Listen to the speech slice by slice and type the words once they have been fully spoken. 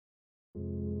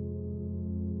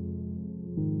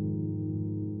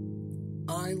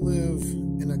I live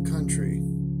in a country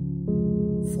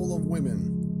full of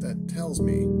women that tells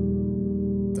me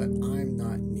that I'm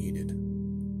not needed,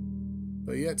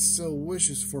 but yet still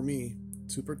wishes for me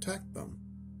to protect them.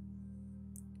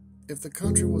 If the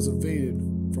country was invaded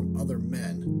from other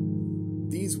men,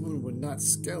 these women would not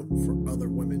scout for other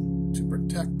women to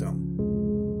protect them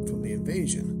from the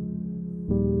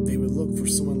invasion. They would look for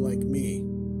someone like me,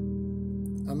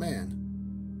 a man,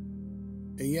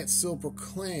 and yet still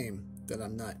proclaim that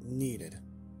I'm not needed.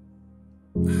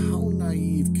 How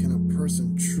naive can a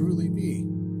person truly be?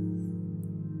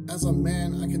 As a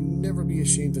man, I can never be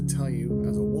ashamed to tell you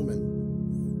as a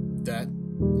woman that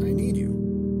I need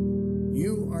you.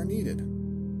 You are needed.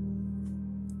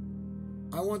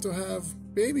 I want to have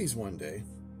babies one day,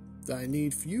 that I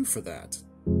need you for that.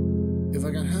 If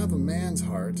I can have a man's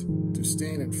heart to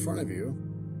stand in front of you,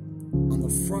 on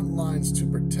the front lines to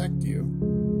protect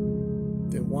you,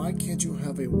 then why can't you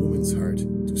have a woman's heart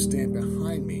to stand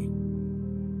behind me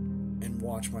and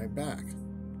watch my back?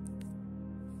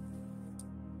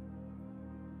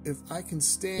 If I can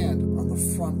stand on the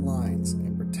front lines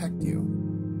and protect you,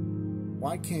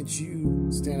 why can't you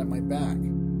stand at my back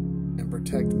and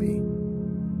protect me?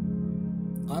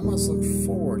 I must look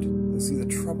forward to see the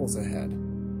troubles ahead.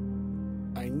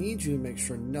 I need you to make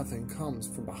sure nothing comes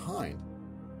from behind.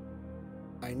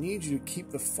 I need you to keep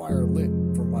the fire lit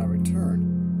for my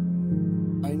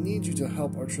return. I need you to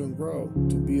help our children grow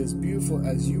to be as beautiful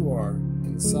as you are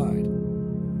inside.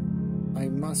 I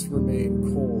must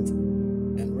remain cold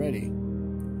and ready,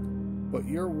 but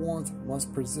your warmth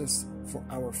must persist for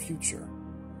our future.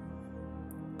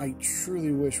 I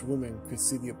truly wish women could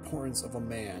see the importance of a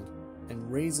man in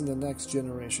raising the next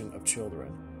generation of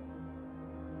children,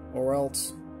 or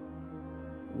else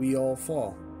we all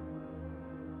fall.